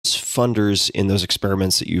funders in those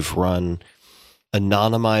experiments that you've run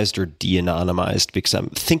anonymized or de-anonymized? Because I'm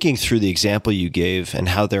thinking through the example you gave and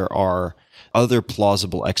how there are other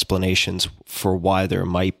plausible explanations for why there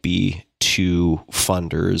might be two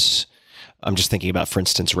funders. I'm just thinking about, for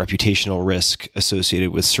instance, reputational risk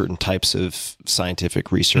associated with certain types of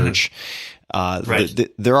scientific research. Right.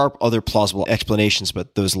 There are other plausible explanations,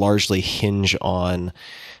 but those largely hinge on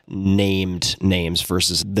named names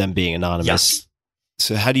versus them being anonymous. Yes.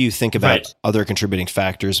 So how do you think about other contributing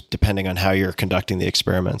factors depending on how you're conducting the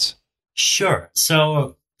experiments? Sure.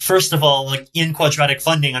 So first of all, like in quadratic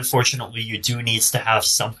funding, unfortunately, you do need to have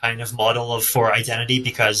some kind of model for identity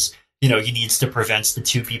because, you needs to prevent the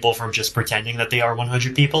two people from just pretending that they are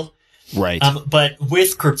 100 people. Right. But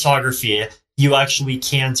with cryptography, you actually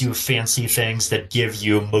can do fancy things that give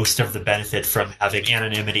you most of the benefit from having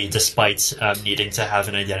anonymity despite needing to have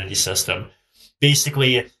an identity system.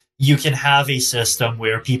 Basically, you can have a system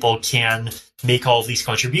where people can make all of these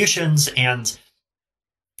contributions and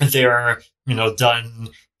they're, done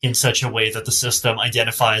in such a way that the system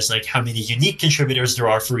identifies like how many unique contributors there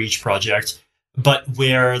are for each project, but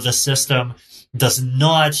where the system does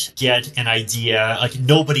not get an idea, like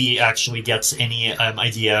nobody actually gets any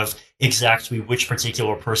idea of exactly which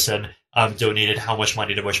particular person donated how much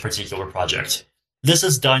money to which particular project. This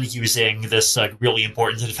is done using this really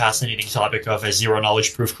important and fascinating topic of a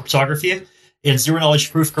zero-knowledge proof cryptography. In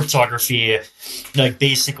zero-knowledge proof cryptography,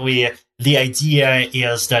 basically the idea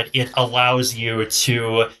is that it allows you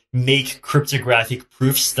to make cryptographic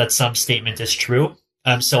proofs that some statement is true.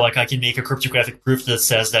 So I can make a cryptographic proof that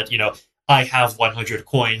says that, I have 100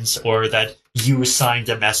 coins, or that you signed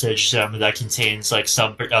a message that contains like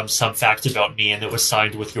some fact about me and it was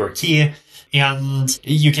signed with your key. And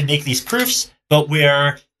you can make these proofs, but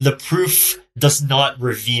where the proof does not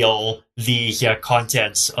reveal the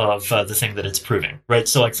contents of the thing that it's proving, right?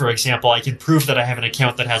 So for example, I can prove that I have an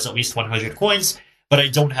account that has at least 100 coins, but I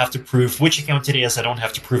don't have to prove which account it is. I don't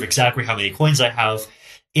have to prove exactly how many coins I have.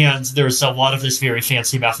 And there's a lot of this very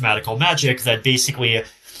fancy mathematical magic that basically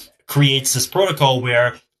creates this protocol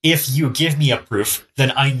where if you give me a proof,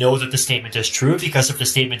 then I know that the statement is true, because if the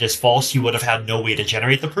statement is false, you would have had no way to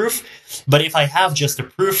generate the proof. But if I have just a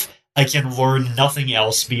proof, I can learn nothing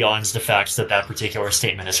else beyond the fact that that particular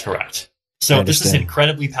statement is correct. So this is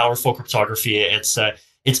incredibly powerful cryptography. It's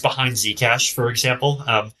behind Zcash, for example.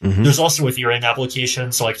 There's also Ethereum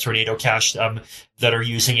applications like Tornado Cash that are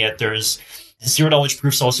using it. There's zero-knowledge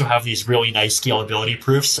proofs also have these really nice scalability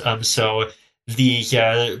proofs. So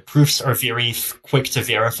the proofs are very quick to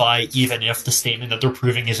verify, even if the statement that they're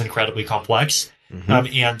proving is incredibly complex. And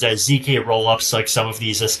ZK rollups, like some of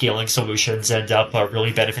these scaling solutions, end up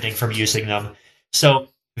really benefiting from using them. So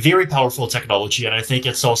very powerful technology. And I think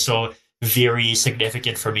it's also very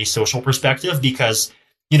significant from a social perspective because,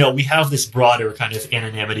 we have this broader kind of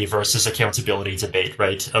anonymity versus accountability debate,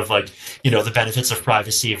 right? Of the benefits of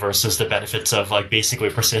privacy versus the benefits of basically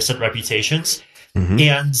persistent reputations.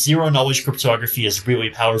 And zero-knowledge cryptography is really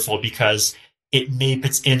powerful because it may,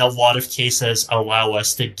 in a lot of cases, allow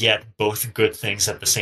us to get both good things at the same